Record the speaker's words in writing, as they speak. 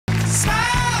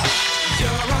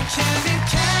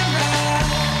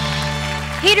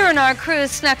Peter and our crew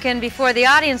snuck in before the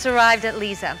audience arrived at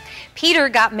Leeza. Peter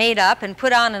got made up and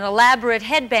put on an elaborate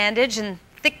head bandage and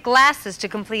thick glasses to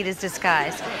complete his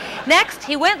disguise. Next,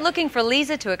 he went looking for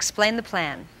Leeza to explain the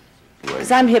plan. Because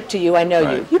I'm hip to you, I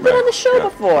know you. You've been on the show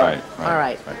before. All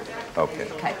right.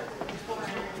 Okay.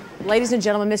 Ladies and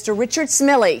gentlemen, Mr. Richard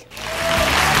Smiley.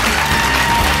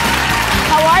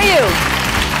 How are you?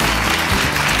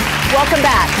 Welcome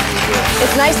back.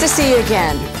 It's nice to see you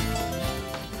again.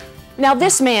 Now,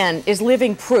 this man is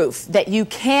living proof that you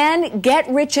can get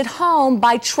rich at home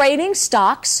by trading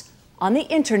stocks on the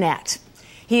internet.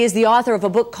 He is the author of a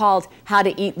book called How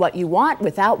to Eat What You Want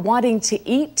Without Wanting to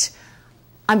Eat.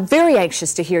 I'm very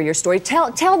anxious to hear your story.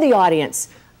 Tell the audience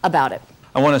about it.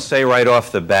 I want to say right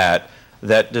off the bat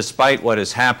that despite what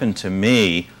has happened to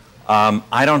me,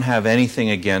 I don't have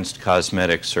anything against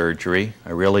cosmetic surgery.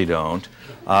 I really don't.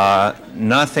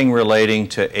 Nothing relating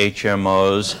to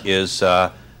HMOs is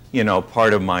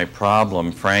part of my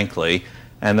problem, frankly.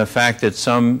 And the fact that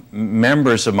some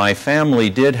members of my family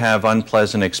did have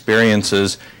unpleasant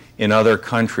experiences in other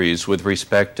countries with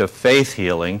respect to faith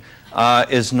healing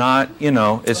is not,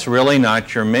 it's really not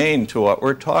germane to what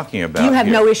we're talking about. You have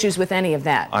here. no issues with any of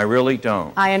that? I really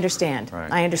don't. I understand. Right.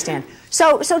 I understand.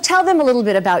 So tell them a little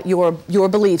bit about your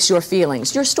beliefs, your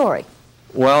feelings, your story.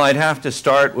 Well, I'd have to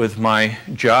start with my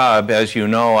job. As you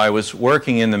know, I was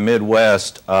working in the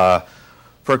Midwest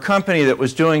for a company that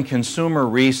was doing consumer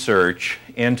research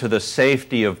into the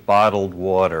safety of bottled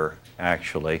water,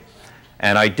 actually.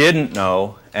 And I didn't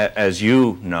know, as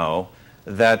you know,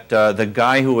 that the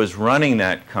guy who was running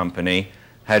that company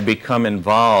had become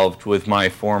involved with my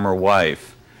former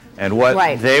wife. And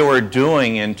what they were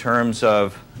doing in terms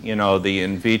of, the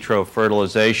in vitro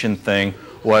fertilization thing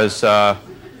was not...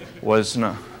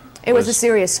 It was a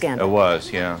serious scandal. It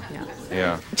was, yeah.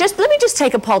 Let me just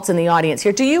take a pulse in the audience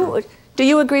here. Do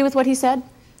you agree with what he said?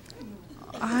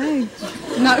 I'm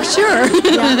not sure.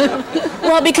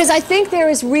 Well, because I think there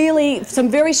is really some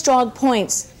very strong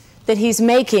points that he's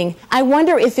making. I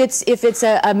wonder if it's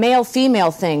a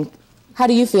male-female thing. How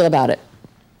do you feel about it?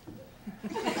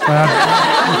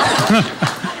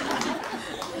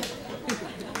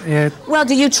 Well,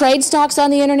 do you trade stocks on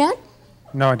the internet?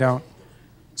 No, I don't.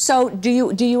 So do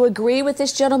you agree with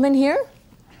this gentleman here?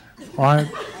 Well, I'm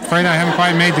afraid I haven't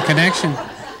quite made the connection.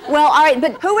 Well, all right,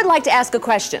 but who would like to ask a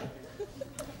question?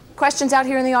 Questions out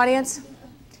here in the audience?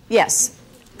 Yes.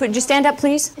 Could you stand up,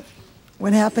 please?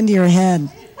 What happened to your head?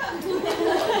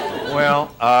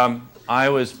 Well, I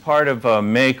was part of a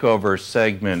makeover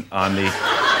segment on the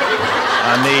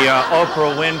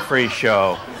Oprah Winfrey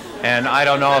show, and I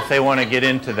don't know if they want to get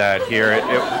into that here. It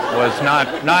was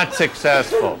not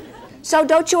successful. So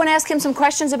don't you want to ask him some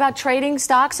questions about trading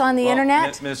stocks on the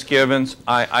internet? Ms. Gibbons,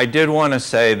 I did want to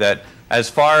say that as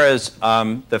far as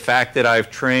the fact that I've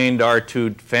trained our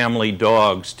two family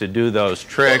dogs to do those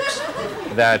tricks,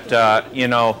 that,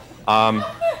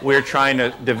 we're trying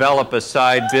to develop a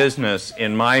side business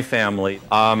in my family.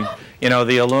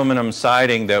 The aluminum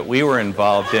siding that we were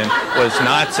involved in was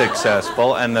not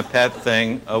successful, and the pet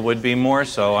thing would be more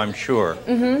so, I'm sure.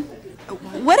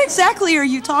 What exactly are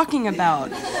you talking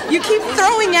about? You keep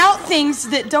throwing out things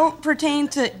that don't pertain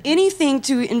to anything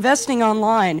to investing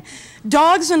online.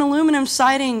 Dogs and aluminum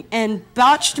siding and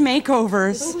botched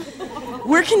makeovers.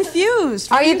 We're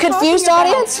confused. Are you confused,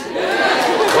 audience?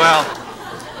 Well,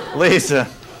 Leeza,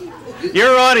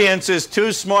 your audience is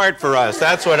too smart for us.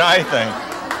 That's what I think.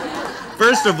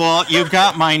 First of all, you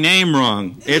got my name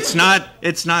wrong. It's not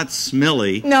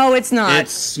Smiley. No, it's not.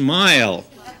 It's Smile.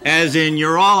 As in,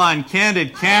 you're all on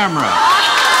Candid Camera.